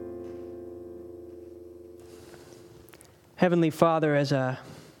Heavenly Father, as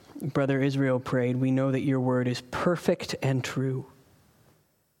Brother Israel prayed, we know that your word is perfect and true.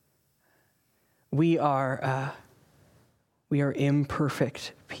 We are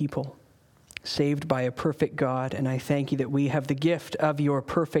imperfect people, saved by a perfect God, and I thank you that we have the gift of your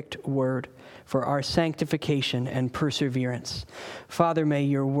perfect word for our sanctification and perseverance. Father, may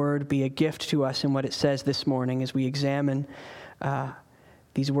your word be a gift to us in what it says this morning as we examine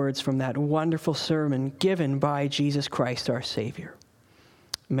these words from that wonderful sermon given by Jesus Christ, our Savior.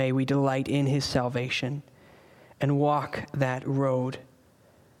 May we delight in his salvation and walk that road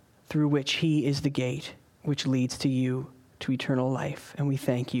through which he is the gate which leads to you, to eternal life. And we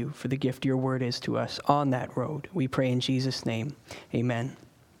thank you for the gift your word is to us on that road. We pray in Jesus' name. Amen.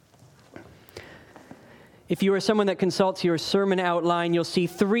 If you are someone that consults your sermon outline, you'll see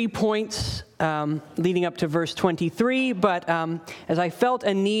 3 points leading up to verse 23. But as I felt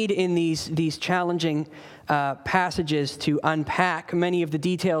a need in these challenging passages to unpack many of the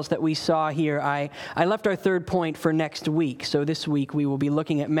details that we saw here, I left our third point for next week. So this week we will be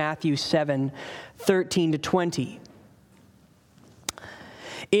looking at Matthew 7:13-20.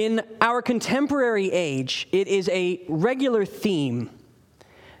 In our contemporary age, it is a regular theme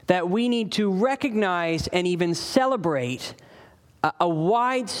that we need to recognize and even celebrate a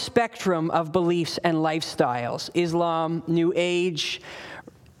wide spectrum of beliefs and lifestyles. Islam, New Age,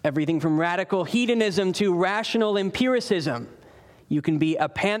 everything from radical hedonism to rational empiricism. You can be a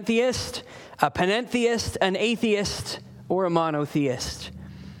pantheist, a panentheist, an atheist, or a monotheist.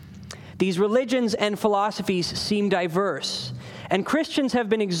 These religions and philosophies seem diverse, and Christians have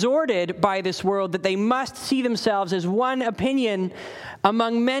been exhorted by this world that they must see themselves as one opinion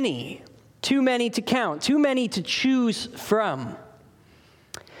among many, too many to count, too many to choose from.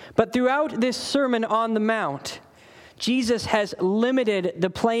 But throughout this Sermon on the Mount, Jesus has limited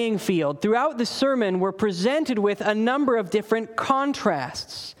the playing field. Throughout the sermon, we're presented with a number of different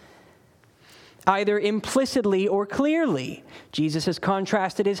contrasts, either implicitly or clearly. Jesus has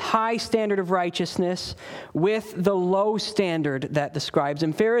contrasted his high standard of righteousness with the low standard that the scribes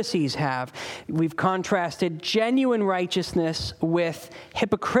and Pharisees have. We've contrasted genuine righteousness with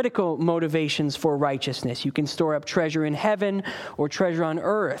hypocritical motivations for righteousness. You can store up treasure in heaven or treasure on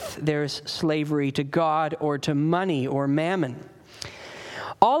earth. There's slavery to God or to money or mammon.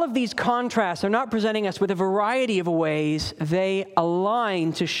 All of these contrasts are not presenting us with a variety of ways. They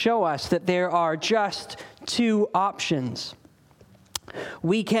align to show us that there are just two options.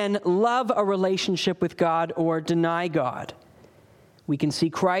 We can love a relationship with God or deny God. We can see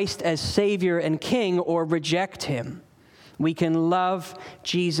Christ as Savior and King or reject him. We can love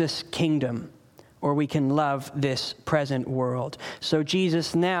Jesus' kingdom, or we can love this present world. So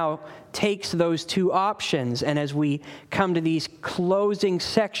Jesus now takes those two options, and as we come to these closing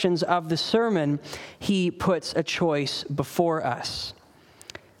sections of the sermon, he puts a choice before us.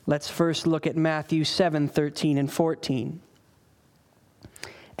 Let's first look at Matthew 7:13 and 14.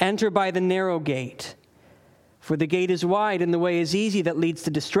 Enter by the narrow gate, for the gate is wide and the way is easy that leads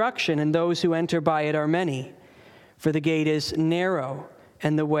to destruction, and those who enter by it are many. For the gate is narrow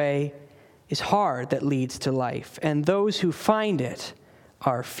and the way is hard that leads to life, and those who find it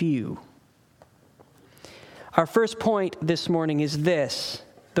are few. Our first point this morning is this: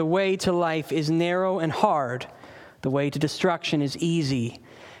 the way to life is narrow and hard. The way to destruction is easy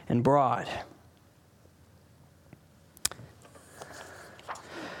and broad.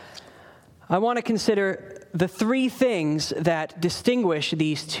 I want to consider the three things that distinguish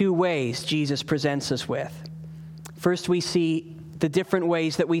these two ways Jesus presents us with. First, we see the different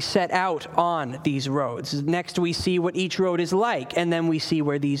ways that we set out on these roads. Next, we see what each road is like, and then we see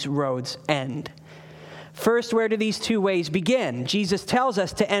where these roads end. First, where do these two ways begin? Jesus tells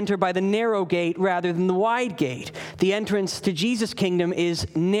us to enter by the narrow gate rather than the wide gate. The entrance to Jesus' kingdom is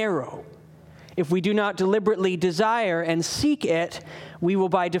narrow. If we do not deliberately desire and seek it, we will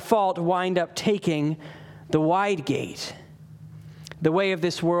by default wind up taking the wide gate. The way of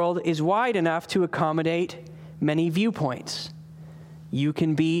this world is wide enough to accommodate many viewpoints. You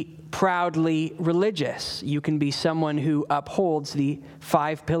can be proudly religious. You can be someone who upholds the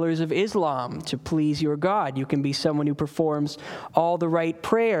 5 pillars of Islam to please your God. You can be someone who performs all the right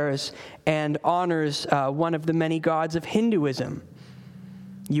prayers and honors one of the many gods of Hinduism.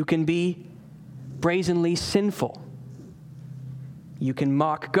 You can be brazenly sinful. You can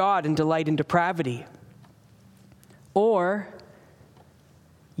mock God and delight in depravity. Or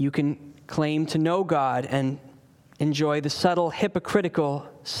you can claim to know God and enjoy the subtle, hypocritical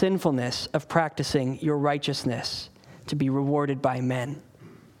sinfulness of practicing your righteousness to be rewarded by men.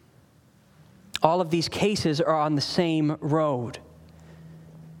 All of these cases are on the same road.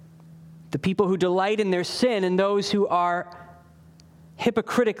 The people who delight in their sin and those who are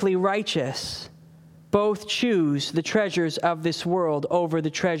hypocritically righteous both choose the treasures of this world over the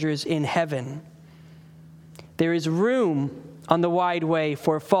treasures in heaven. There is room on the wide way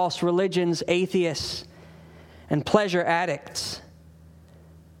for false religions, atheists, and pleasure addicts.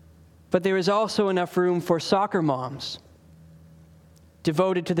 But there is also enough room for soccer moms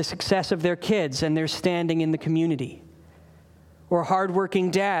devoted to the success of their kids and their standing in the community, or hardworking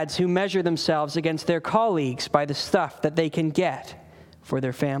dads who measure themselves against their colleagues by the stuff that they can get for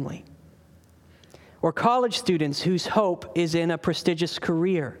their family, or college students whose hope is in a prestigious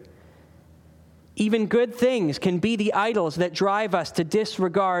career. Even good things can be the idols that drive us to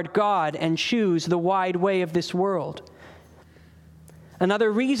disregard God and choose the wide way of this world.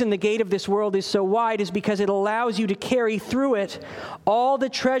 Another reason the gate of this world is so wide is because it allows you to carry through it all the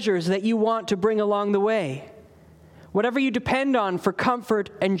treasures that you want to bring along the way. Whatever you depend on for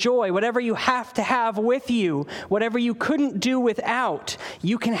comfort and joy, whatever you have to have with you, whatever you couldn't do without,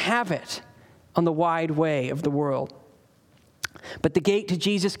 you can have it on the wide way of the world. But the gate to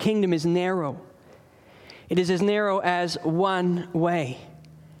Jesus' kingdom is narrow. It is as narrow as one way,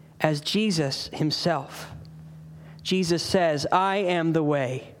 as Jesus himself. Jesus says, "I am the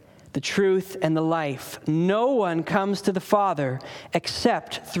way, the truth, and the life. No one comes to the Father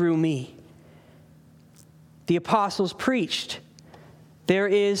except through me." The apostles preached, "There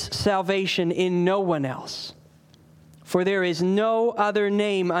is salvation in no one else, for there is no other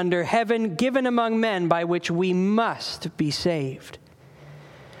name under heaven given among men by which we must be saved."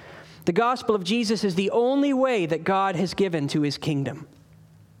 The gospel of Jesus is the only way that God has given to his kingdom.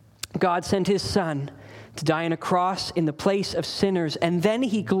 God sent his Son to die on a cross in the place of sinners, and then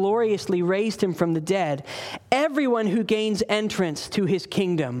he gloriously raised him from the dead. Everyone who gains entrance to his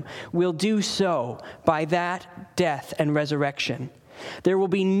kingdom will do so by that death and resurrection. There will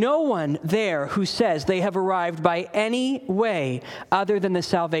be no one there who says they have arrived by any way other than the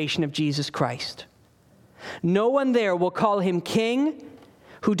salvation of Jesus Christ. No one there will call him king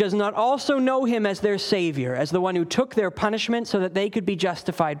who does not also know him as their Savior, as the one who took their punishment so that they could be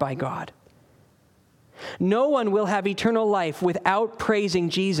justified by God. No one will have eternal life without praising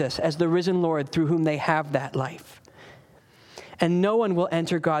Jesus as the risen Lord through whom they have that life. And no one will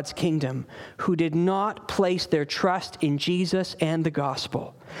enter God's kingdom who did not place their trust in Jesus and the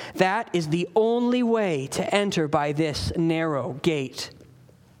gospel. That is the only way to enter by this narrow gate.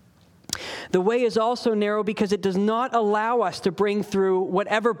 The way is also narrow because it does not allow us to bring through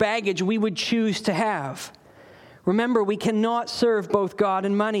whatever baggage we would choose to have. Remember, we cannot serve both God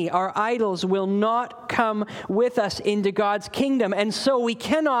and money. Our idols will not come with us into God's kingdom, and so we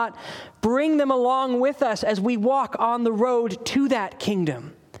cannot bring them along with us as we walk on the road to that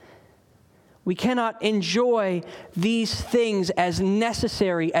kingdom. We cannot enjoy these things as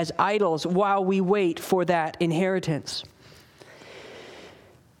necessary as idols while we wait for that inheritance.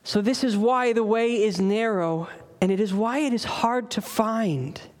 So this is why the way is narrow, and it is why it is hard to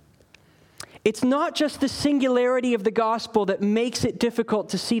find. It's not just the singularity of the gospel that makes it difficult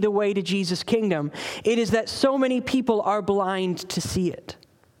to see the way to Jesus' kingdom. It is that so many people are blind to see it,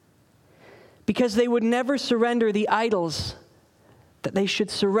 because they would never surrender the idols that they should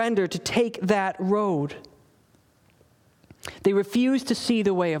surrender to take that road. They refuse to see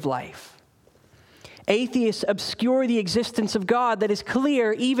the way of life. Atheists obscure the existence of God that is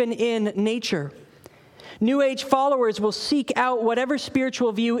clear even in nature. New Age followers will seek out whatever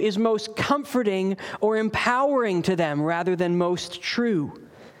spiritual view is most comforting or empowering to them rather than most true.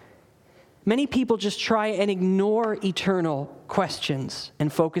 Many people just try and ignore eternal questions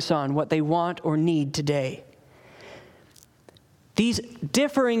and focus on what they want or need today. These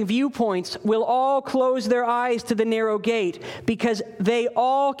differing viewpoints will all close their eyes to the narrow gate because they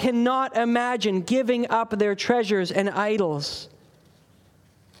all cannot imagine giving up their treasures and idols.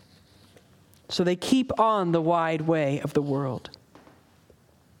 So they keep on the wide way of the world.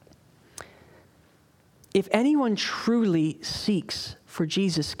 If anyone truly seeks for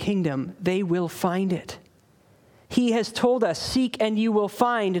Jesus' kingdom, they will find it. He has told us, "Seek and you will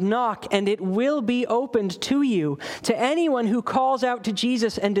find, knock and it will be opened to you." To anyone who calls out to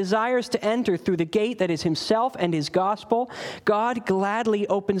Jesus and desires to enter through the gate that is himself and his gospel, God gladly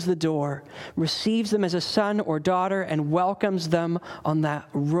opens the door, receives them as a son or daughter, and welcomes them on that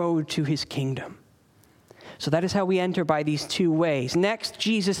road to his kingdom. So that is how we enter by these two ways. Next,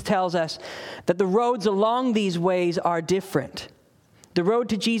 Jesus tells us that the roads along these ways are different. The road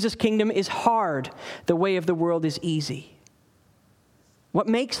to Jesus' kingdom is hard. The way of the world is easy. What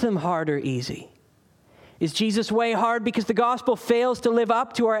makes them hard or easy? Is Jesus' way hard because the gospel fails to live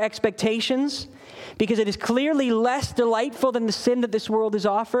up to our expectations? Because it is clearly less delightful than the sin that this world is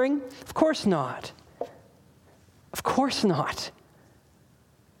offering? Of course not. Of course not.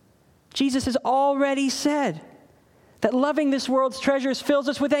 Jesus has already said that loving this world's treasures fills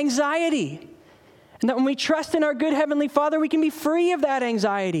us with anxiety. And that when we trust in our good Heavenly Father, we can be free of that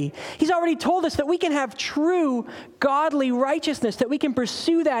anxiety. He's already told us that we can have true, godly righteousness, that we can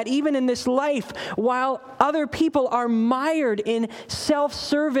pursue that even in this life, while other people are mired in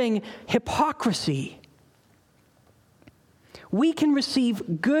self-serving hypocrisy. We can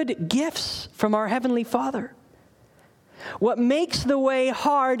receive good gifts from our Heavenly Father. What makes the way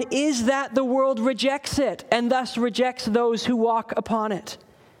hard is that the world rejects it, and thus rejects those who walk upon it.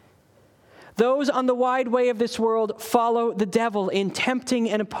 Those on the wide way of this world follow the devil in tempting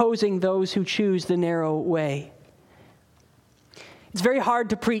and opposing those who choose the narrow way. It's very hard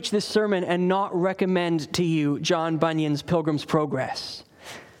to preach this sermon and not recommend to you John Bunyan's Pilgrim's Progress.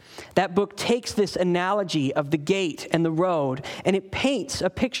 That book takes this analogy of the gate and the road, and it paints a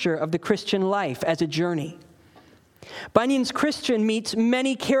picture of the Christian life as a journey. Bunyan's Christian meets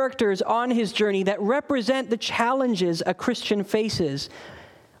many characters on his journey that represent the challenges a Christian faces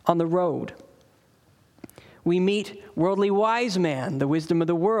on the road. We meet worldly wise man, the wisdom of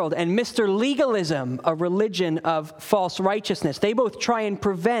the world, and Mr. Legalism, a religion of false righteousness. They both try and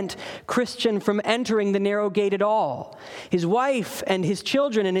prevent Christian from entering the narrow gate at all. His wife and his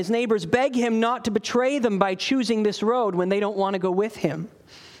children and his neighbors beg him not to betray them by choosing this road when they don't want to go with him.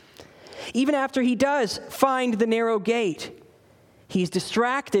 Even after he does find the narrow gate, he's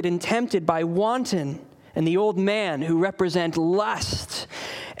distracted and tempted by wanton and the old man who represent lust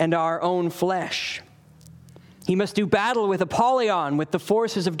and our own flesh. He must do battle with Apollyon, with the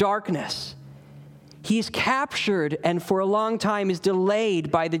forces of darkness. He is captured and for a long time is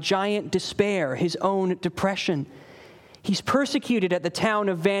delayed by the giant despair, his own depression. He's persecuted at the town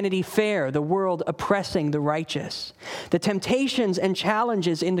of Vanity Fair, the world oppressing the righteous. The temptations and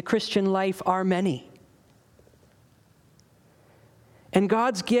challenges in the Christian life are many. And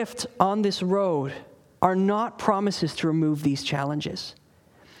God's gift on this road are not promises to remove these challenges.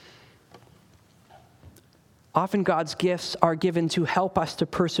 Often God's gifts are given to help us to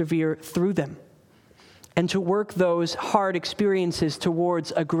persevere through them and to work those hard experiences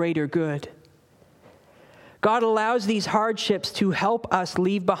towards a greater good. God allows these hardships to help us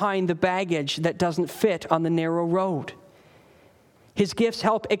leave behind the baggage that doesn't fit on the narrow road. His gifts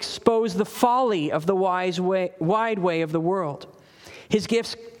help expose the folly of the wide way of the world. His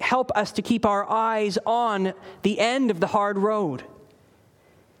gifts help us to keep our eyes on the end of the hard road.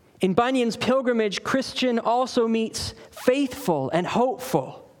 In Bunyan's pilgrimage, Christian also meets faithful and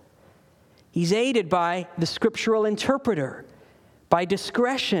hopeful. He's aided by the scriptural interpreter, by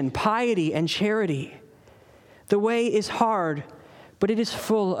discretion, piety, and charity. The way is hard, but it is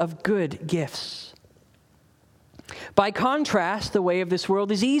full of good gifts. By contrast, the way of this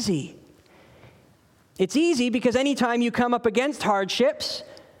world is easy. It's easy because anytime you come up against hardships,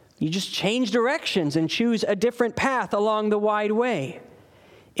 you just change directions and choose a different path along the wide way.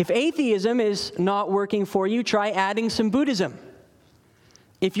 If atheism is not working for you, try adding some Buddhism.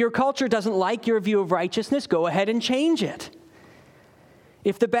 If your culture doesn't like your view of righteousness, go ahead and change it.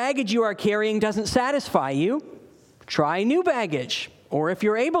 If the baggage you are carrying doesn't satisfy you, try new baggage. Or if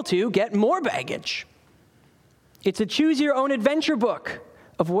you're able to, get more baggage. It's a choose-your-own-adventure book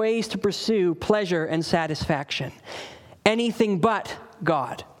of ways to pursue pleasure and satisfaction. Anything but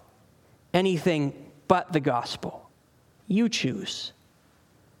God. Anything but the gospel. You choose.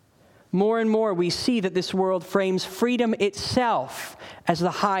 More and more we see that this world frames freedom itself as the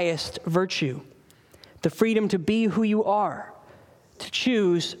highest virtue. The freedom to be who you are, to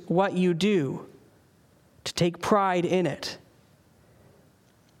choose what you do, to take pride in it.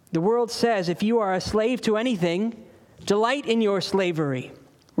 The world says if you are a slave to anything, delight in your slavery.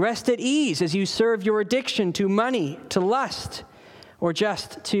 Rest at ease as you serve your addiction to money, to lust, or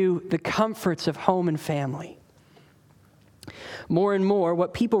just to the comforts of home and family. More and more,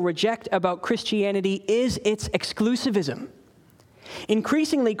 what people reject about Christianity is its exclusivism.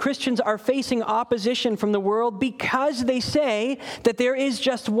 Increasingly, Christians are facing opposition from the world because they say that there is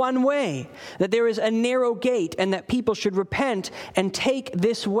just one way, that there is a narrow gate, and that people should repent and take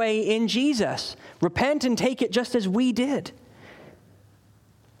this way in Jesus. Repent and take it just as we did.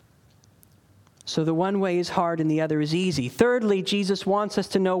 So the one way is hard and the other is easy. Thirdly, Jesus wants us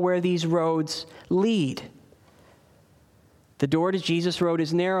to know where these roads lead. The door to Jesus' road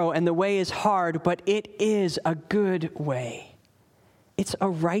is narrow and the way is hard, but it is a good way. It's a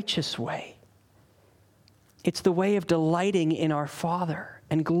righteous way. It's the way of delighting in our Father.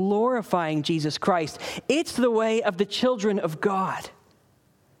 and glorifying Jesus Christ. It's the way of the children of God.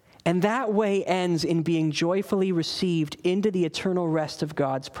 And that way ends in being joyfully received into the eternal rest of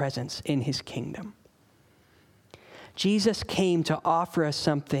God's presence in his kingdom. Jesus came to offer us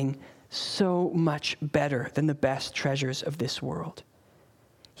something so much better than the best treasures of this world.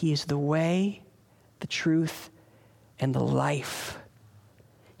 He is the way, the truth, and the life.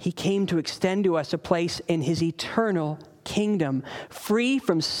 He came to extend to us a place in his eternal kingdom, free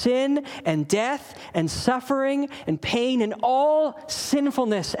from sin and death and suffering and pain and all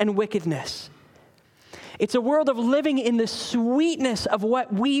sinfulness and wickedness. It's a world of living in the sweetness of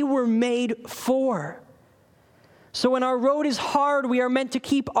what we were made for. So when our road is hard, we are meant to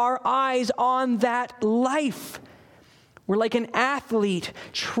keep our eyes on that life. We're like an athlete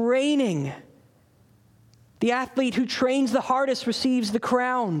training. The athlete who trains the hardest receives the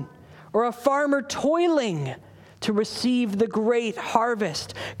crown, or a farmer toiling to receive the great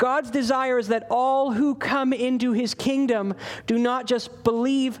harvest. God's desire is that all who come into his kingdom do not just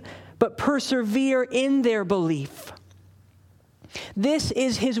believe, but persevere in their belief. This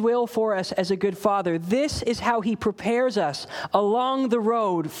is his will for us as a good father. This is how he prepares us along the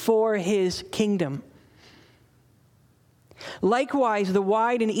road for his kingdom. Likewise, the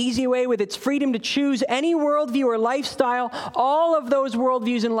wide and easy way with its freedom to choose any worldview or lifestyle, all of those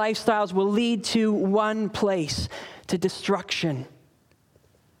worldviews and lifestyles will lead to one place, to destruction.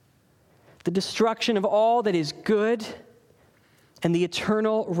 The destruction of all that is good and the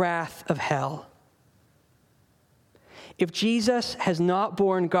eternal wrath of hell. If Jesus has not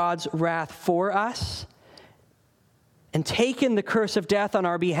borne God's wrath for us and taken the curse of death on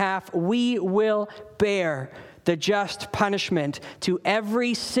our behalf, we will bear the just punishment to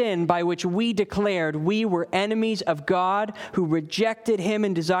every sin by which we declared we were enemies of God who rejected him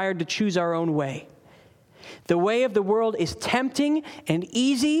and desired to choose our own way. The way of the world is tempting and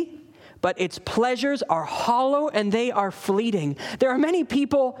easy, but its pleasures are hollow and they are fleeting. There are many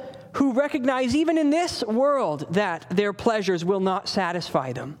people who recognize even in this world that their pleasures will not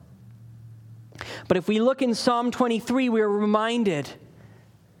satisfy them. But if we look in Psalm 23, we are reminded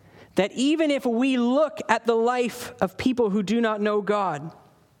that even if we look at the life of people who do not know God,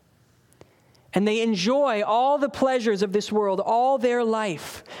 and they enjoy all the pleasures of this world all their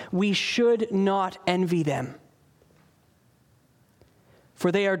life, we should not envy them.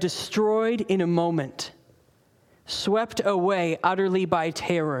 For they are destroyed in a moment, swept away utterly by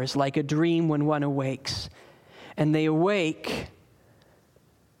terrors like a dream when one awakes. And they awake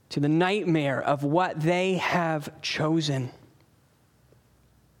to the nightmare of what they have chosen.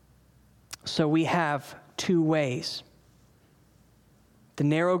 So we have two ways: the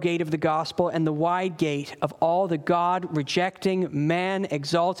narrow gate of the gospel and the wide gate of all the God-rejecting,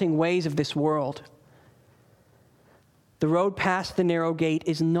 man-exalting ways of this world. The road past the narrow gate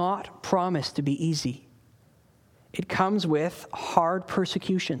is not promised to be easy. It comes with hard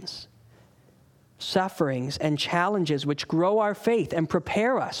persecutions, sufferings, and challenges which grow our faith and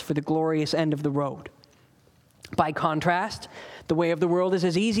prepare us for the glorious end of the road. By contrast, the way of the world is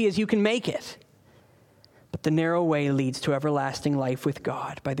as easy as you can make it. But the narrow way leads to everlasting life with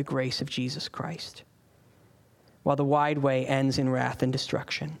God by the grace of Jesus Christ, while the wide way ends in wrath and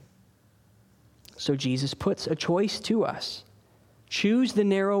destruction. So Jesus puts a choice to us. Choose the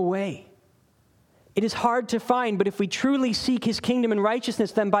narrow way. It is hard to find, but if we truly seek his kingdom and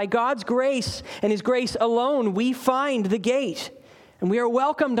righteousness, then by God's grace and his grace alone, we find the gate, and we are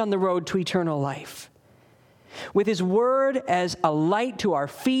welcomed on the road to eternal life. With his word as a light to our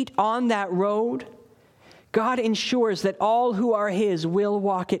feet on that road, God ensures that all who are his will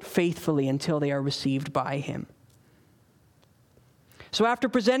walk it faithfully until they are received by him. So after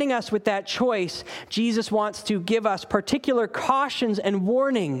presenting us with that choice, Jesus wants to give us particular cautions and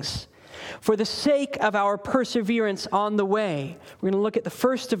warnings for the sake of our perseverance on the way. We're going to look at the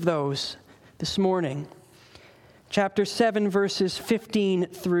first of those this morning. Chapter 7, verses 15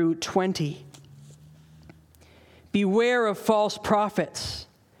 through 20. Beware of false prophets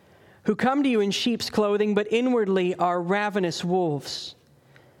who come to you in sheep's clothing, but inwardly are ravenous wolves.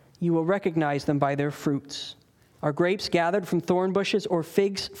 You will recognize them by their fruits. Are grapes gathered from thorn bushes or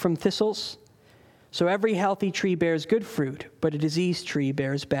figs from thistles? So every healthy tree bears good fruit, but a diseased tree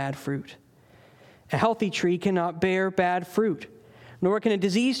bears bad fruit. A healthy tree cannot bear bad fruit, nor can a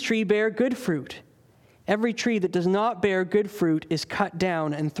diseased tree bear good fruit. Every tree that does not bear good fruit is cut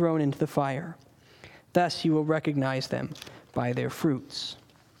down and thrown into the fire. Thus you will recognize them by their fruits.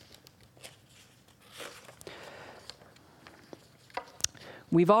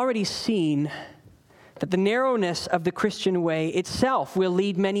 We've already seen that the narrowness of the Christian way itself will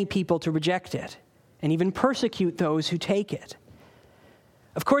lead many people to reject it and even persecute those who take it.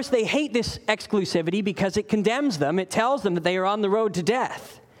 Of course, they hate this exclusivity because it condemns them. It tells them that they are on the road to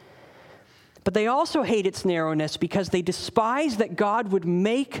death. But they also hate its narrowness because they despise that God would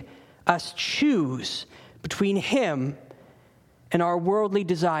make us choose between him and our worldly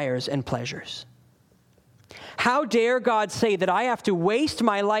desires and pleasures. How dare God say that I have to waste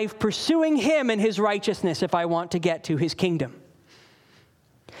my life pursuing him and his righteousness if I want to get to his kingdom?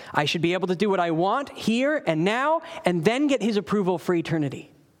 I should be able to do what I want here and now and then get his approval for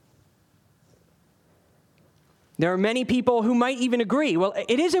eternity. There are many people who might even agree, well,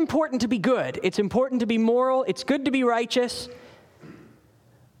 it is important to be good. It's important to be moral. It's good to be righteous.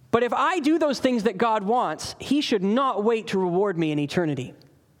 But if I do those things that God wants, he should not wait to reward me in eternity.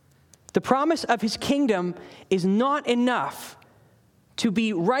 The promise of his kingdom is not enough to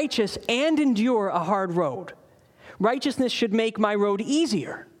be righteous and endure a hard road. Righteousness should make my road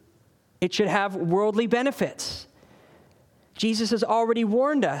easier. It should have worldly benefits. Jesus has already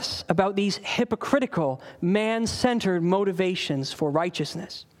warned us about these hypocritical, man-centered motivations for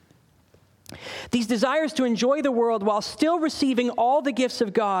righteousness. These desires to enjoy the world while still receiving all the gifts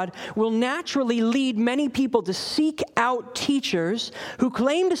of God will naturally lead many people to seek out teachers who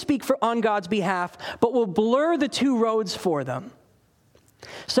claim to speak on God's behalf, but will blur the two roads for them.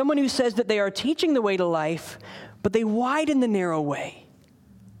 Someone who says that they are teaching the way to life, but they widen the narrow way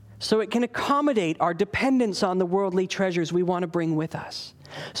so it can accommodate our dependence on the worldly treasures we want to bring with us.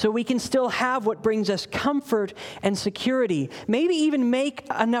 So we can still have what brings us comfort and security, maybe even make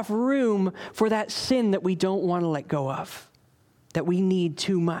enough room for that sin that we don't want to let go of, that we need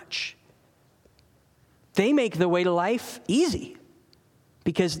too much. They make the way to life easy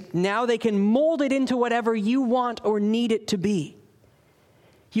because now they can mold it into whatever you want or need it to be.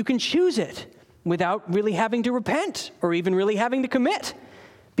 You can choose it without really having to repent or even really having to commit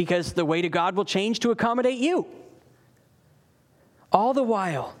because the way to God will change to accommodate you. All the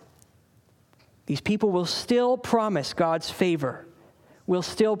while, these people will still promise God's favor, will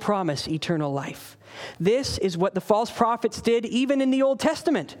still promise eternal life. This is what the false prophets did even in the Old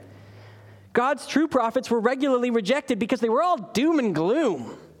Testament. God's true prophets were regularly rejected because they were all doom and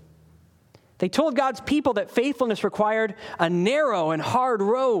gloom. They told God's people that faithfulness required a narrow and hard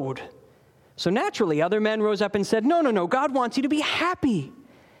road. So naturally, other men rose up and said, no, God wants you to be happy.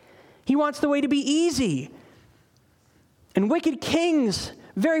 He wants the way to be easy. And wicked kings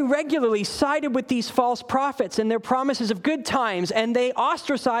very regularly sided with these false prophets and their promises of good times, and they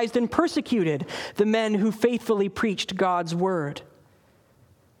ostracized and persecuted the men who faithfully preached God's word.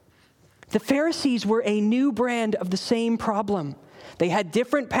 The Pharisees were a new brand of the same problem. They had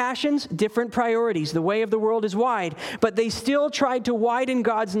different passions, different priorities. The way of the world is wide, but they still tried to widen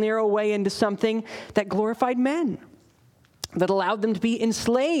God's narrow way into something that glorified men, that allowed them to be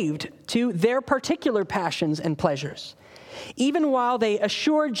enslaved to their particular passions and pleasures. Even while they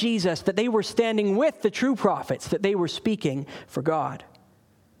assured Jesus that they were standing with the true prophets, that they were speaking for God.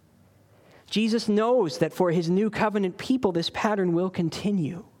 Jesus knows that for his new covenant people, this pattern will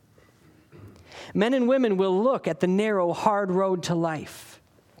continue. Men and women will look at the narrow, hard road to life,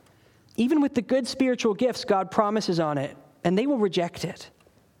 even with the good spiritual gifts God promises on it, and they will reject it.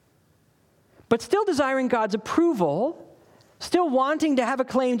 But still desiring God's approval, still wanting to have a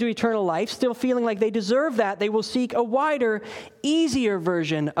claim to eternal life, still feeling like they deserve that, they will seek a wider, easier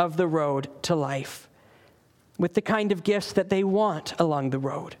version of the road to life with the kind of gifts that they want along the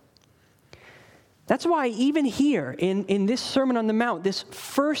road. That's why even here in this Sermon on the Mount, this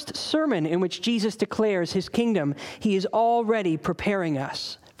first sermon in which Jesus declares his kingdom, he is already preparing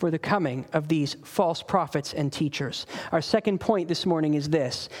us for the coming of these false prophets and teachers. Our second point this morning is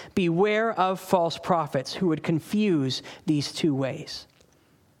this: beware of false prophets who would confuse these two ways.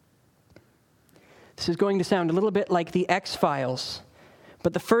 This is going to sound a little bit like the X-Files,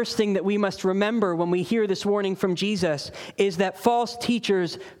 but the first thing that we must remember when we hear this warning from Jesus is that false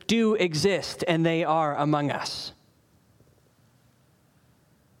teachers do exist, and they are among us.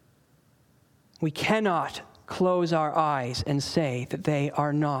 We cannot close our eyes and say that they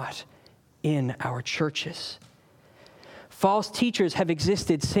are not in our churches. False teachers have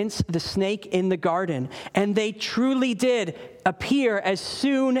existed since the snake in the garden, and they truly did appear as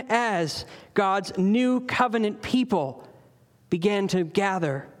soon as God's new covenant people began to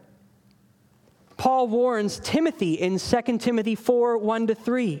gather. Paul warns Timothy in 2 Timothy 4,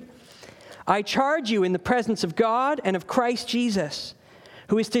 1-3. I charge you in the presence of God and of Christ Jesus,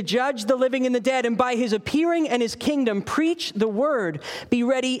 who is to judge the living and the dead, and by his appearing and his kingdom, preach the word. Be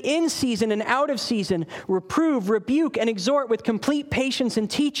ready in season and out of season. Reprove, rebuke, and exhort with complete patience and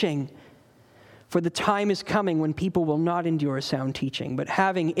teaching. For the time is coming when people will not endure sound teaching, but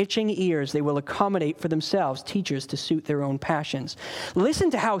having itching ears, they will accommodate for themselves teachers to suit their own passions.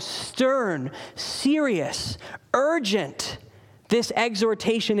 Listen to how stern, serious, urgent this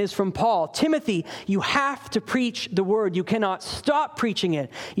exhortation is from Paul. Timothy, you have to preach the word. You cannot stop preaching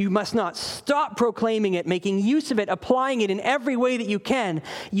it. You must not stop proclaiming it, making use of it, applying it in every way that you can.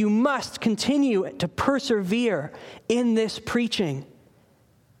 You must continue to persevere in this preaching.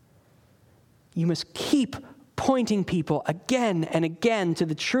 You must keep pointing people again and again to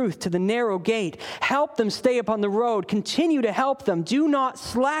the truth, to the narrow gate. Help them stay upon the road. Continue to help them. Do not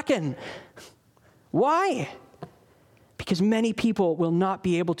slacken. Why? Because many people will not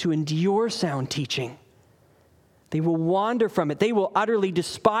be able to endure sound teaching. They will wander from it. They will utterly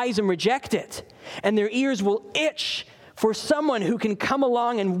despise and reject it. And their ears will itch for someone who can come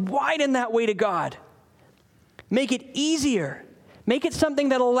along and widen that way to God. Make it easier. Make it something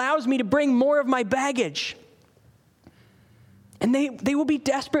that allows me to bring more of my baggage. And they will be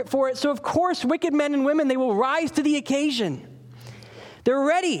desperate for it. So of course, wicked men and women, they will rise to the occasion. They're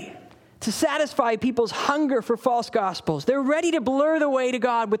ready to satisfy people's hunger for false gospels. They're ready to blur the way to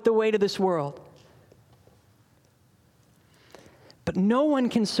God with the way to this world. But no one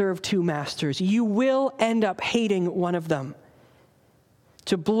can serve two masters. You will end up hating one of them.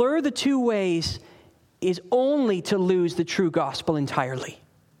 To blur the two ways is only to lose the true gospel entirely.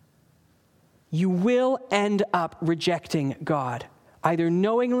 You will end up rejecting God, either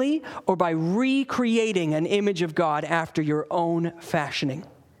knowingly or by recreating an image of God after your own fashioning.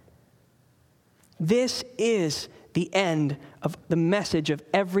 This is the end of the message of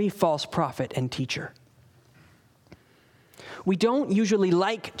every false prophet and teacher. We don't usually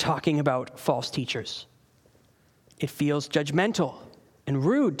like talking about false teachers. It feels judgmental and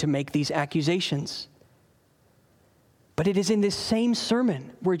rude to make these accusations. But it is in this same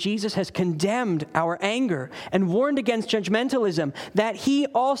sermon where Jesus has condemned our anger and warned against judgmentalism that he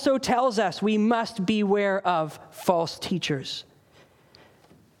also tells us we must beware of false teachers.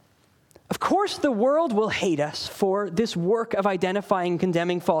 Of course, the world will hate us for this work of identifying and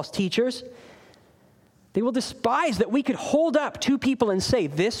condemning false teachers. They will despise that we could hold up two people and say,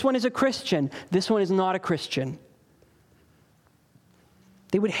 this one is a Christian, this one is not a Christian.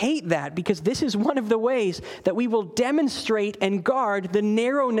 They would hate that because this is one of the ways that we will demonstrate and guard the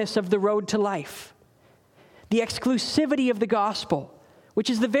narrowness of the road to life, the exclusivity of the gospel, which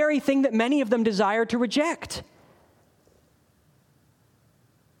is the very thing that many of them desire to reject.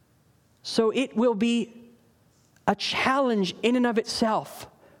 So it will be a challenge in and of itself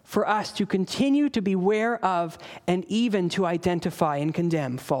for us to continue to beware of and even to identify and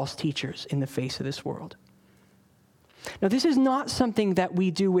condemn false teachers in the face of this world. Now, this is not something that we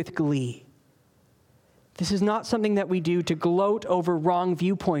do with glee. This is not something that we do to gloat over wrong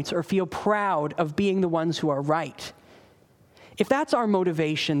viewpoints or feel proud of being the ones who are right. If that's our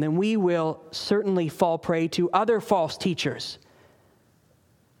motivation, then we will certainly fall prey to other false teachers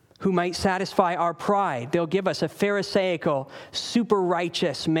who might satisfy our pride. They'll give us a Pharisaical, super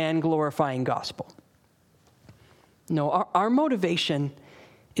righteous, man-glorifying gospel. No, our motivation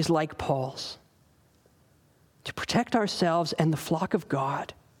is like Paul's. To protect ourselves and the flock of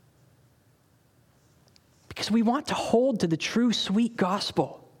God. Because we want to hold to the true, sweet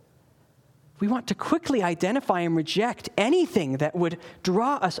gospel. We want to quickly identify and reject anything that would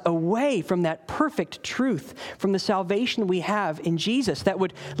draw us away from that perfect truth, from the salvation we have in Jesus, that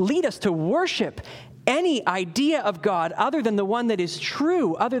would lead us to worship any idea of God other than the one that is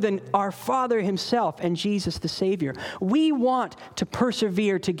true, other than our Father himself and Jesus the Savior. We want to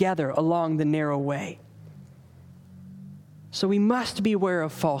persevere together along the narrow way. So we must be aware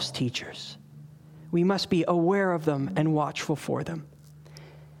of false teachers. We must be aware of them and watchful for them.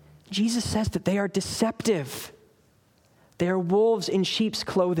 Jesus says that they are deceptive. They are wolves in sheep's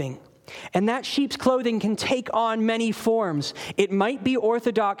clothing. And that sheep's clothing can take on many forms. It might be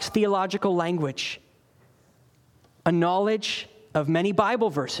orthodox theological language, a knowledge of many Bible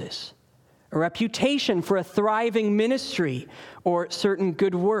verses, a reputation for a thriving ministry or certain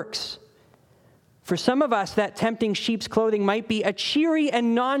good works. For some of us, that tempting sheep's clothing might be a cheery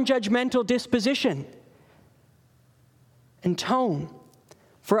and non-judgmental disposition and tone.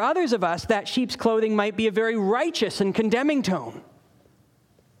 For others of us, that sheep's clothing might be a very righteous and condemning tone.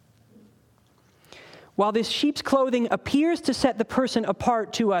 While this sheep's clothing appears to set the person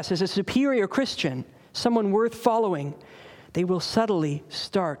apart to us as a superior Christian, someone worth following, they will subtly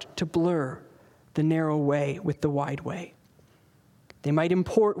start to blur the narrow way with the wide way. They might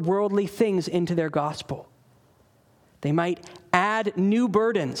import worldly things into their gospel. They might add new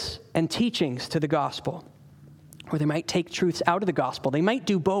burdens and teachings to the gospel. Or they might take truths out of the gospel. They might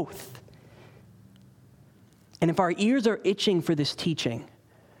do both. And if our ears are itching for this teaching,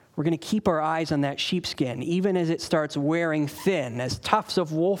 we're going to keep our eyes on that sheepskin, even as it starts wearing thin, as tufts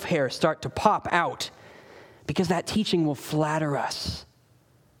of wolf hair start to pop out, because that teaching will flatter us.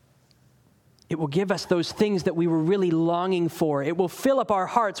 It will give us those things that we were really longing for. It will fill up our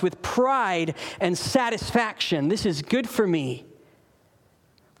hearts with pride and satisfaction. This is good for me.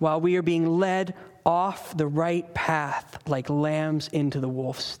 While we are being led off the right path like lambs into the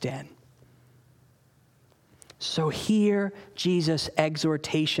wolf's den. So hear Jesus'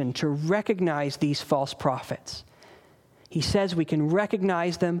 exhortation to recognize these false prophets. He says we can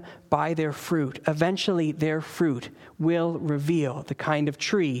recognize them by their fruit. Eventually, their fruit will reveal the kind of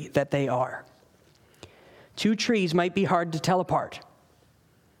tree that they are. Two trees might be hard to tell apart.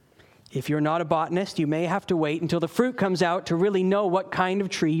 If you're not a botanist, you may have to wait until the fruit comes out to really know what kind of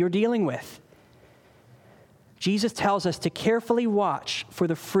tree you're dealing with. Jesus tells us to carefully watch for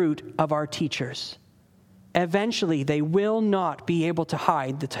the fruit of our teachers. Eventually, they will not be able to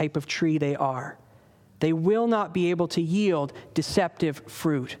hide the type of tree they are. They will not be able to yield deceptive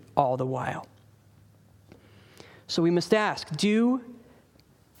fruit all the while. So we must ask, do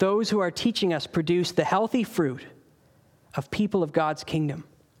those who are teaching us produce the healthy fruit of people of God's kingdom?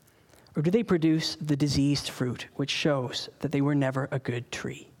 Or do they produce the diseased fruit, which shows that they were never a good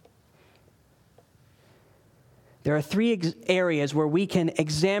tree? There are three areas where we can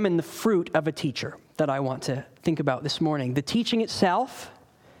examine the fruit of a teacher that I want to think about this morning. The teaching itself,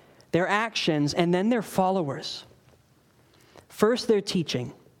 their actions, and then their followers. First, their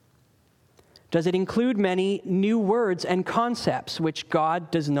teaching. Does it include many new words and concepts which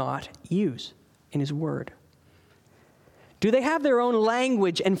God does not use in His Word? Do they have their own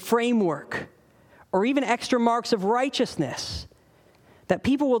language and framework, or even extra marks of righteousness that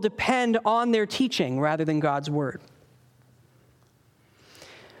people will depend on their teaching rather than God's Word?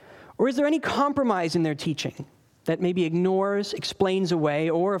 Or is there any compromise in their teaching that maybe ignores, explains away,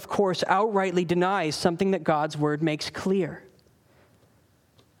 or, of course, outrightly denies something that God's Word makes clear?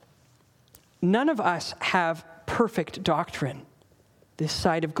 None of us have perfect doctrine this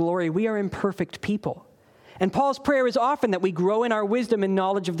side of glory. We are imperfect people. And Paul's prayer is often that we grow in our wisdom and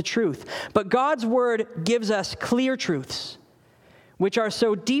knowledge of the truth. But God's Word gives us clear truths, which are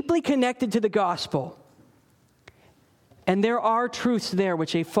so deeply connected to the gospel. And there are truths there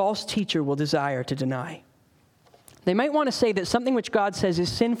which a false teacher will desire to deny. They might want to say that something which God says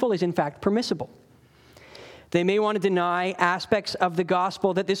is sinful is in fact permissible. They may want to deny aspects of the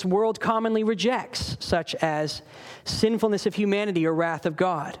gospel that this world commonly rejects, such as sinfulness of humanity or wrath of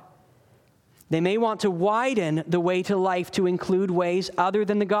God. They may want to widen the way to life to include ways other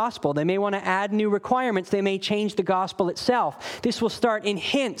than the gospel. They may want to add new requirements. They may change the gospel itself. This will start in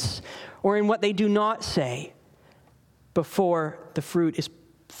hints or in what they do not say before the fruit is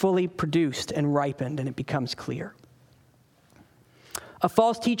fully produced and ripened and it becomes clear. A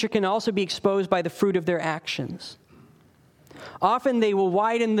false teacher can also be exposed by the fruit of their actions. Often they will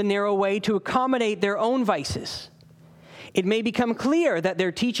widen the narrow way to accommodate their own vices. It may become clear that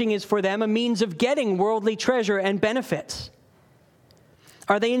their teaching is for them a means of getting worldly treasure and benefits.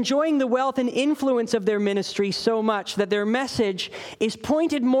 Are they enjoying the wealth and influence of their ministry so much that their message is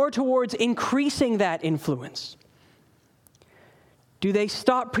pointed more towards increasing that influence? Do they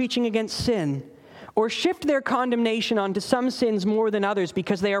stop preaching against sin or shift their condemnation onto some sins more than others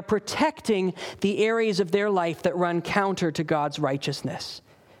because they are protecting the areas of their life that run counter to God's righteousness?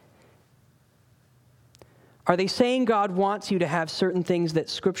 Are they saying God wants you to have certain things that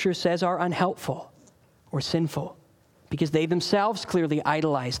Scripture says are unhelpful or sinful because they themselves clearly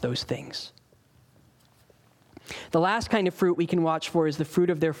idolize those things? The last kind of fruit we can watch for is the fruit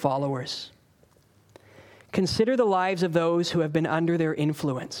of their followers. Consider the lives of those who have been under their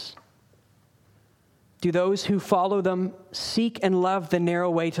influence. Do those who follow them seek and love the narrow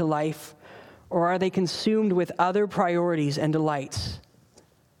way to life, or are they consumed with other priorities and delights?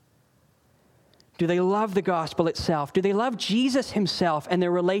 Do they love the gospel itself? Do they love Jesus himself and their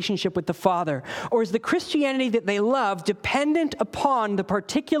relationship with the Father? Or is the Christianity that they love dependent upon the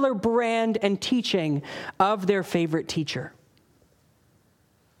particular brand and teaching of their favorite teacher?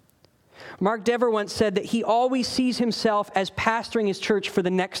 Mark Dever once said that he always sees himself as pastoring his church for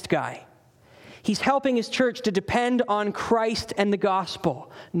the next guy. He's helping his church to depend on Christ and the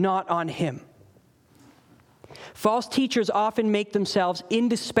gospel, not on him. False teachers often make themselves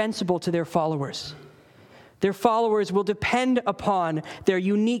indispensable to their followers. Their followers will depend upon their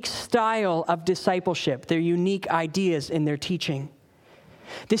unique style of discipleship, their unique ideas in their teaching.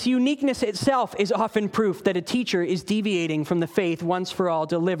 This uniqueness itself is often proof that a teacher is deviating from the faith once for all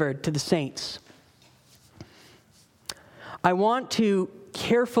delivered to the saints. I want to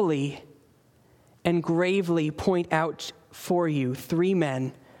carefully and gravely point out for you 3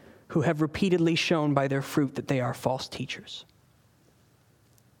 men who have repeatedly shown by their fruit that they are false teachers.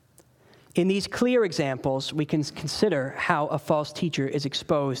 In these clear examples, we can consider how a false teacher is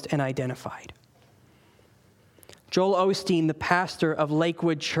exposed and identified. Joel Osteen, the pastor of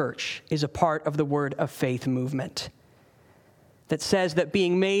Lakewood Church, is a part of the Word of Faith movement that says that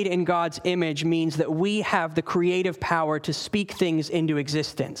being made in God's image means that we have the creative power to speak things into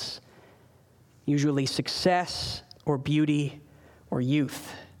existence, usually success or beauty or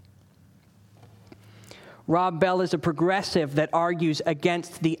youth. Rob Bell is a progressive that argues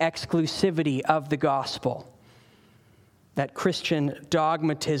against the exclusivity of the gospel, that Christian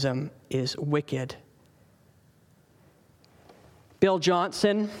dogmatism is wicked. Bill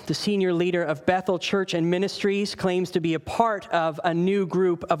Johnson, the senior leader of Bethel Church and Ministries, claims to be a part of a new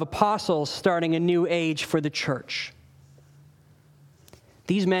group of apostles starting a new age for the church.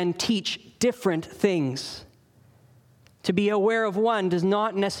 These men teach different things. To be aware of one does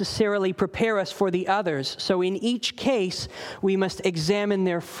not necessarily prepare us for the others, so in each case, we must examine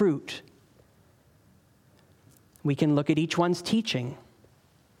their fruit. We can look at each one's teaching.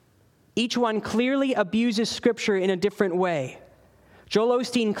 Each one clearly abuses Scripture in a different way. Joel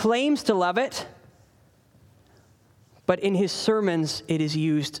Osteen claims to love it, but in his sermons it is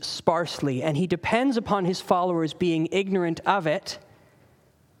used sparsely, and he depends upon his followers being ignorant of it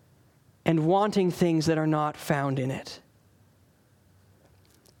and wanting things that are not found in it.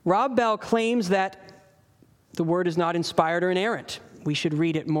 Rob Bell claims that the Word is not inspired or inerrant. We should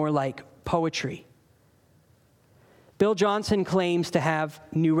read it more like poetry. Bill Johnson claims to have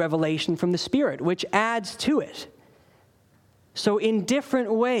new revelation from the Spirit, which adds to it. So in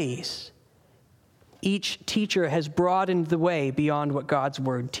different ways, each teacher has broadened the way beyond what God's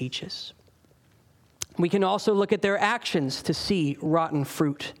Word teaches. We can also look at their actions to see rotten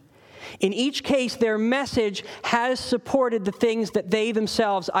fruit. In each case, their message has supported the things that they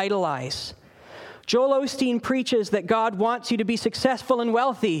themselves idolize. Joel Osteen preaches that God wants you to be successful and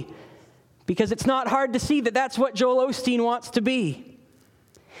wealthy because it's not hard to see that that's what Joel Osteen wants to be.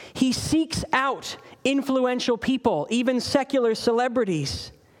 He seeks out influential people, even secular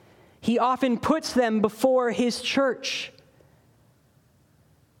celebrities. He often puts them before his church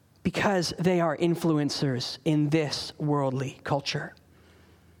because they are influencers in this worldly culture.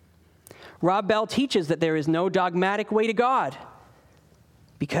 Rob Bell teaches that there is no dogmatic way to God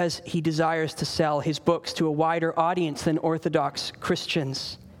because he desires to sell his books to a wider audience than Orthodox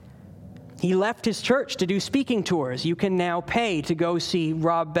Christians. He left his church to do speaking tours. You can now pay to go see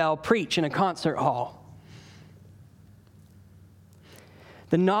Rob Bell preach in a concert hall.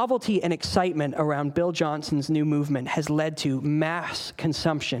 The novelty and excitement around Bill Johnson's new movement has led to mass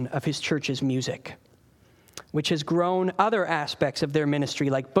consumption of his church's music, which has grown other aspects of their ministry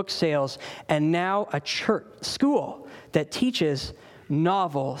like book sales and now a church school that teaches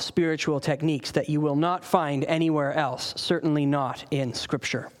novel spiritual techniques that you will not find anywhere else, certainly not in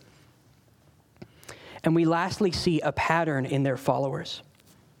Scripture. And we lastly see a pattern in their followers.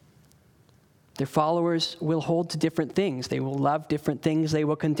 Their followers will hold to different things. They will love different things. They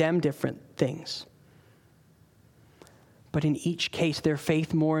will condemn different things. But in each case, their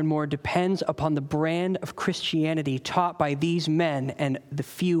faith more and more depends upon the brand of Christianity taught by these men and the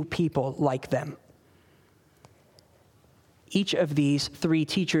few people like them. Each of these 3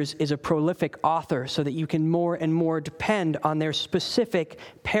 teachers is a prolific author so that you can more and more depend on their specific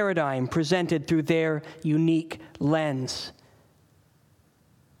paradigm presented through their unique lens.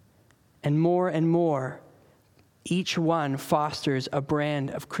 And more, each one fosters a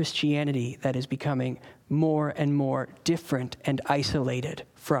brand of Christianity that is becoming more and more different and isolated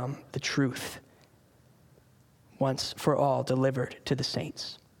from the truth, once for all delivered to the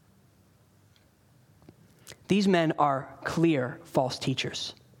saints. These men are clear false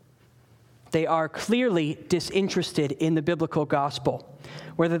teachers. They are clearly disinterested in the biblical gospel.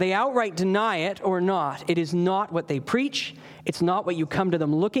 Whether they outright deny it or not, it is not what they preach, it's not what you come to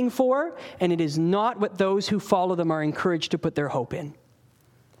them looking for, and it is not what those who follow them are encouraged to put their hope in.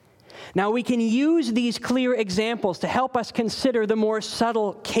 Now, we can use these clear examples to help us consider the more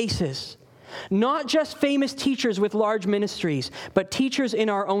subtle cases. Not just famous teachers with large ministries, but teachers in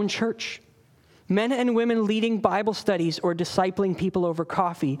our own church. Men and women leading Bible studies or discipling people over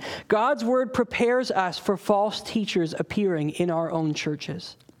coffee. God's Word prepares us for false teachers appearing in our own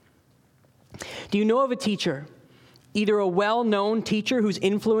churches. Do you know of a teacher, either a well-known teacher who's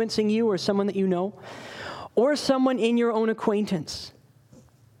influencing you or someone that you know, or someone in your own acquaintance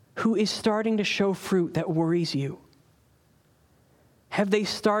who is starting to show fruit that worries you? Have they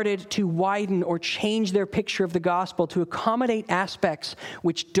started to widen or change their picture of the gospel to accommodate aspects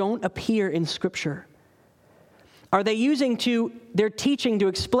which don't appear in Scripture? Are they using their teaching to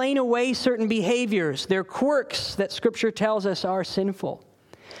explain away certain behaviors, their quirks that Scripture tells us are sinful?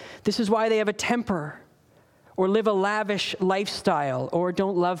 This is why they have a temper, or live a lavish lifestyle, or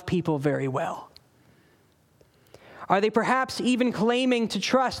don't love people very well. Are they perhaps even claiming to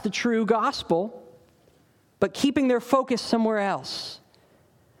trust the true gospel, but keeping their focus somewhere else?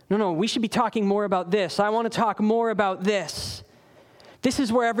 No, we should be talking more about this. I want to talk more about this. This is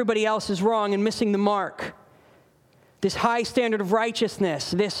where everybody else is wrong and missing the mark. This high standard of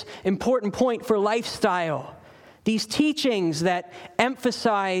righteousness, this important point for lifestyle, these teachings that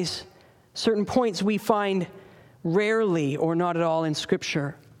emphasize certain points we find rarely or not at all in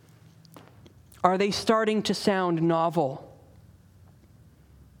Scripture. Are they starting to sound novel?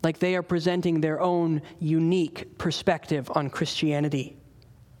 Like they are presenting their own unique perspective on Christianity?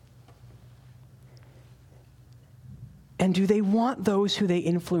 And do they want those who they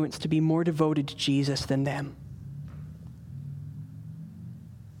influence to be more devoted to Jesus than them?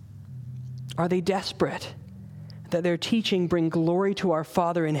 Are they desperate that their teaching bring glory to our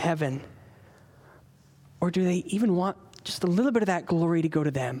Father in heaven? Or do they even want just a little bit of that glory to go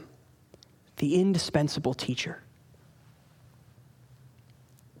to them, the indispensable teacher?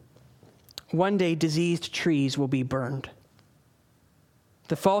 One day, diseased trees will be burned.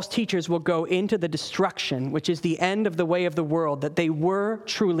 The false teachers will go into the destruction, which is the end of the way of the world that they were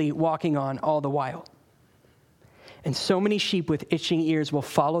truly walking on all the while. And so many sheep with itching ears will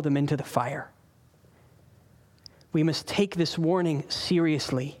follow them into the fire. We must take this warning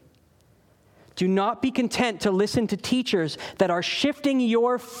seriously. Do not be content to listen to teachers that are shifting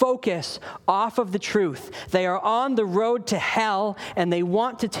your focus off of the truth. They are on the road to hell, and they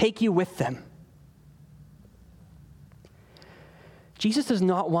want to take you with them. Jesus does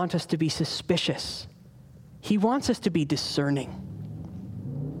not want us to be suspicious. He wants us to be discerning.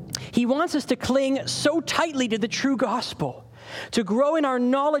 He wants us to cling so tightly to the true gospel, to grow in our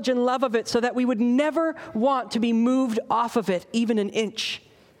knowledge and love of it so that we would never want to be moved off of it even an inch.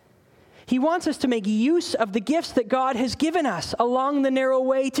 He wants us to make use of the gifts that God has given us along the narrow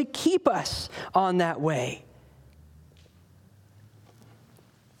way to keep us on that way.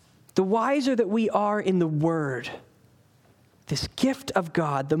 The wiser that we are in the Word, this gift of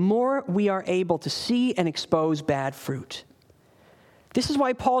God, the more we are able to see and expose bad fruit. This is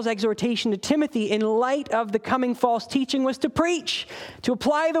why Paul's exhortation to Timothy in light of the coming false teaching was to preach, to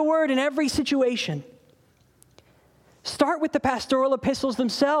apply the word in every situation. Start with the pastoral epistles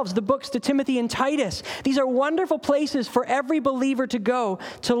themselves, the books to Timothy and Titus. These are wonderful places for every believer to go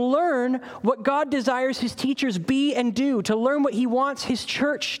to learn what God desires his teachers be and do, to learn what he wants his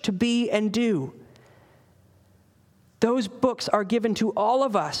church to be and do. Those books are given to all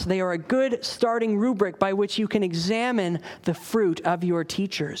of us. They are a good starting rubric by which you can examine the fruit of your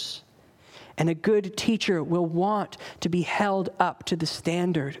teachers. And a good teacher will want to be held up to the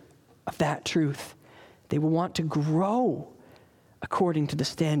standard of that truth. They will want to grow according to the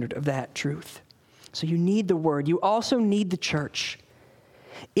standard of that truth. So you need the word. You also need the church.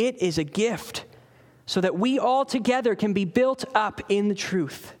 It is a gift so that we all together can be built up in the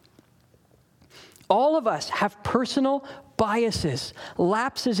truth. All of us have personal biases,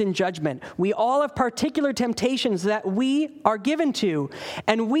 lapses in judgment. We all have particular temptations that we are given to,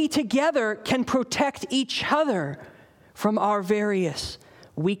 and we together can protect each other from our various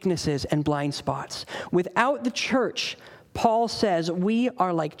weaknesses and blind spots. Without the church, Paul says, we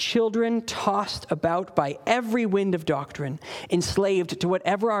are like children tossed about by every wind of doctrine, enslaved to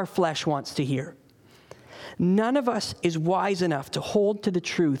whatever our flesh wants to hear. None of us is wise enough to hold to the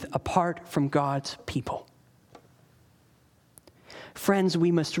truth apart from God's people. Friends,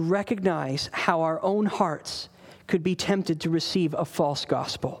 we must recognize how our own hearts could be tempted to receive a false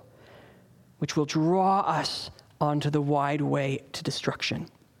gospel, which will draw us onto the wide way to destruction.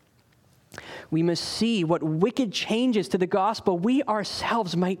 We must see what wicked changes to the gospel we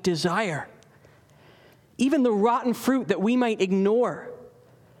ourselves might desire, even the rotten fruit that we might ignore.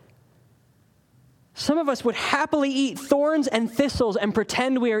 Some of us would happily eat thorns and thistles and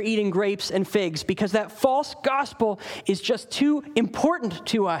pretend we are eating grapes and figs because that false gospel is just too important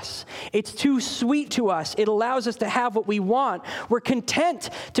to us. It's too sweet to us. It allows us to have what we want. We're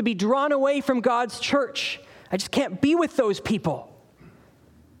content to be drawn away from God's church. I just can't be with those people.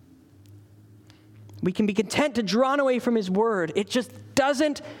 We can be content to drawn away from his word. It just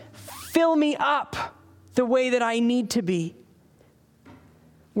doesn't fill me up the way that I need to be.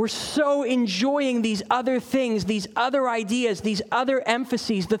 We're so enjoying these other things, these other ideas, these other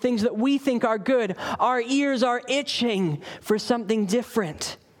emphases, the things that we think are good. Our ears are itching for something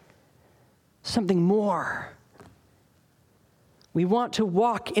different, something more. We want to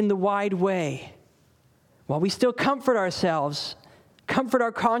walk in the wide way while we still comfort ourselves, comfort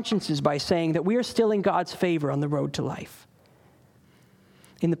our consciences by saying that we are still in God's favor on the road to life.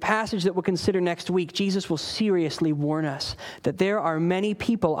 In the passage that we'll consider next week, Jesus will seriously warn us that there are many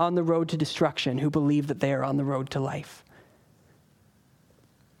people on the road to destruction who believe that they are on the road to life.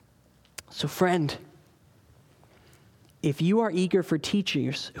 So, friend, if you are eager for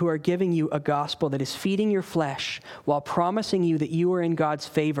teachers who are giving you a gospel that is feeding your flesh while promising you that you are in God's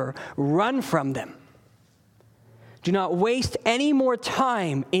favor, run from them. Do not waste any more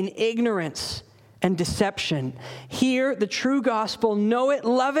time in ignorance and deception. Hear the true gospel, know it,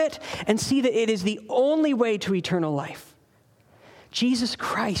 love it, and see that it is the only way to eternal life. Jesus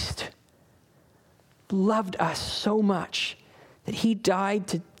Christ loved us so much that he died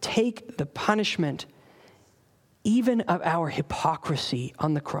to take the punishment even of our hypocrisy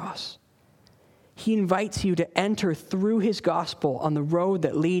on the cross. He invites you to enter through his gospel on the road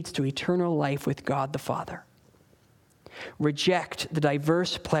that leads to eternal life with God the Father. Reject the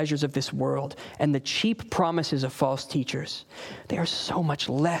diverse pleasures of this world and the cheap promises of false teachers. They are so much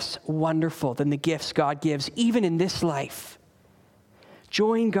less wonderful than the gifts God gives, even in this life.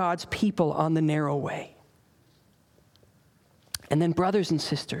 Join God's people on the narrow way. And then, brothers and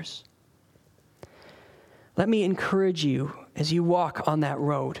sisters, let me encourage you as you walk on that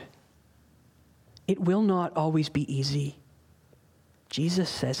road. It will not always be easy. Jesus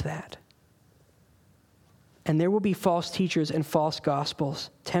says that. And there will be false teachers and false gospels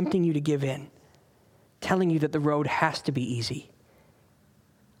tempting you to give in, telling you that the road has to be easy.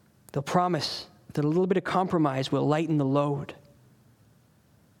 They'll promise that a little bit of compromise will lighten the load,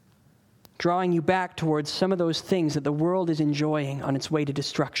 drawing you back towards some of those things that the world is enjoying on its way to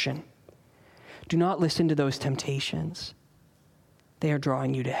destruction. Do not listen to those temptations. They are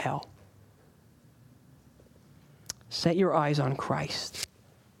drawing you to hell. Set your eyes on Christ.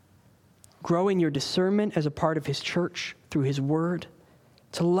 Grow in your discernment as a part of his church through his word,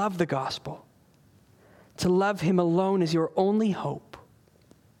 to love the gospel, to love him alone as your only hope.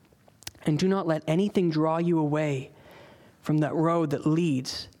 And do not let anything draw you away from that road that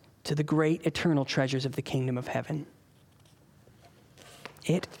leads to the great eternal treasures of the kingdom of heaven.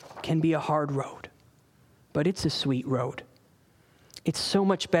 It can be a hard road, but it's a sweet road. It's so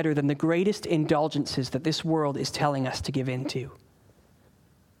much better than the greatest indulgences that this world is telling us to give into.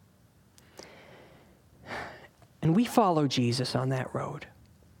 And we follow Jesus on that road.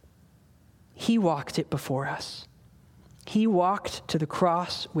 He walked it before us. He walked to the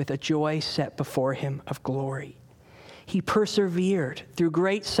cross with a joy set before him of glory. He persevered through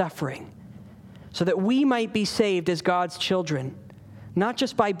great suffering so that we might be saved as God's children, not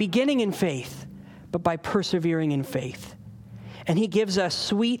just by beginning in faith, but by persevering in faith. And he gives us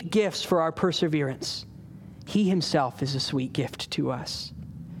sweet gifts for our perseverance. He himself is a sweet gift to us.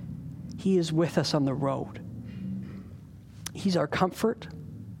 He is with us on the road. He's our comfort,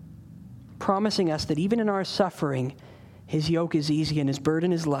 promising us that even in our suffering, his yoke is easy and his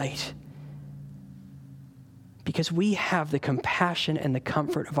burden is light, because we have the compassion and the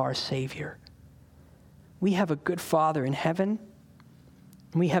comfort of our Savior. We have a good Father in heaven,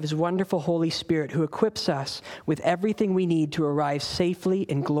 and we have his wonderful Holy Spirit who equips us with everything we need to arrive safely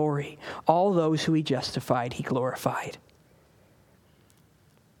in glory. All those who he justified, he glorified.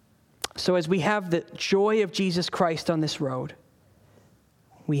 So as we have the joy of Jesus Christ on this road,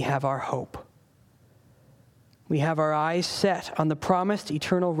 we have our hope. We have our eyes set on the promised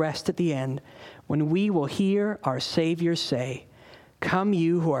eternal rest at the end, when we will hear our Savior say, "Come,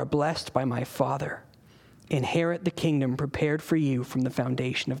 you who are blessed by my Father, inherit the kingdom prepared for you from the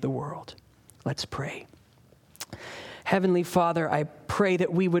foundation of the world." Let's pray. Heavenly Father, I pray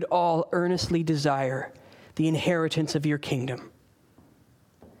that we would all earnestly desire the inheritance of your kingdom.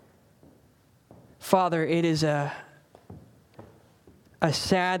 Father, it is a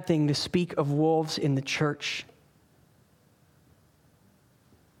sad thing to speak of wolves in the church.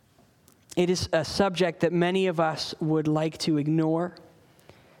 It is a subject that many of us would like to ignore.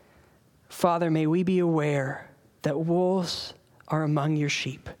 Father, may we be aware that wolves are among your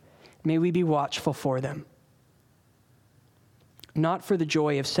sheep. May we be watchful for them. Not for the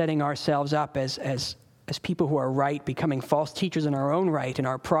joy of setting ourselves up as people who are right, becoming false teachers in our own right, in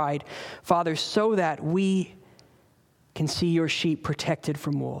our pride, Father, so that we can see your sheep protected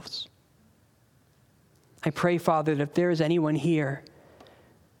from wolves. I pray, Father, that if there is anyone here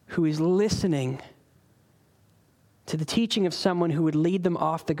who is listening to the teaching of someone who would lead them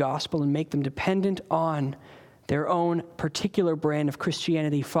off the gospel and make them dependent on their own particular brand of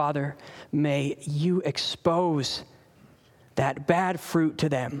Christianity, Father, may you expose that bad fruit to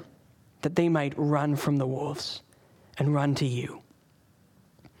them, that they might run from the wolves and run to you.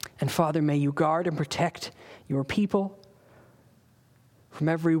 And Father, may you guard and protect your people from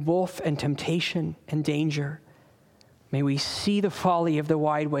every wolf and temptation and danger. May we see the folly of the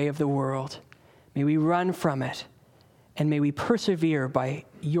wide way of the world. May we run from it, and may we persevere by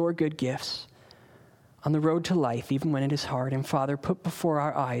your good gifts on the road to life, even when it is hard. And Father, put before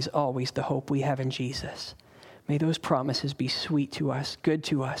our eyes always the hope we have in Jesus. May those promises be sweet to us, good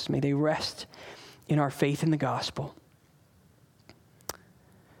to us. May they rest in our faith in the gospel.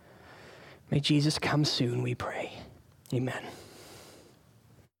 May Jesus come soon, we pray. Amen.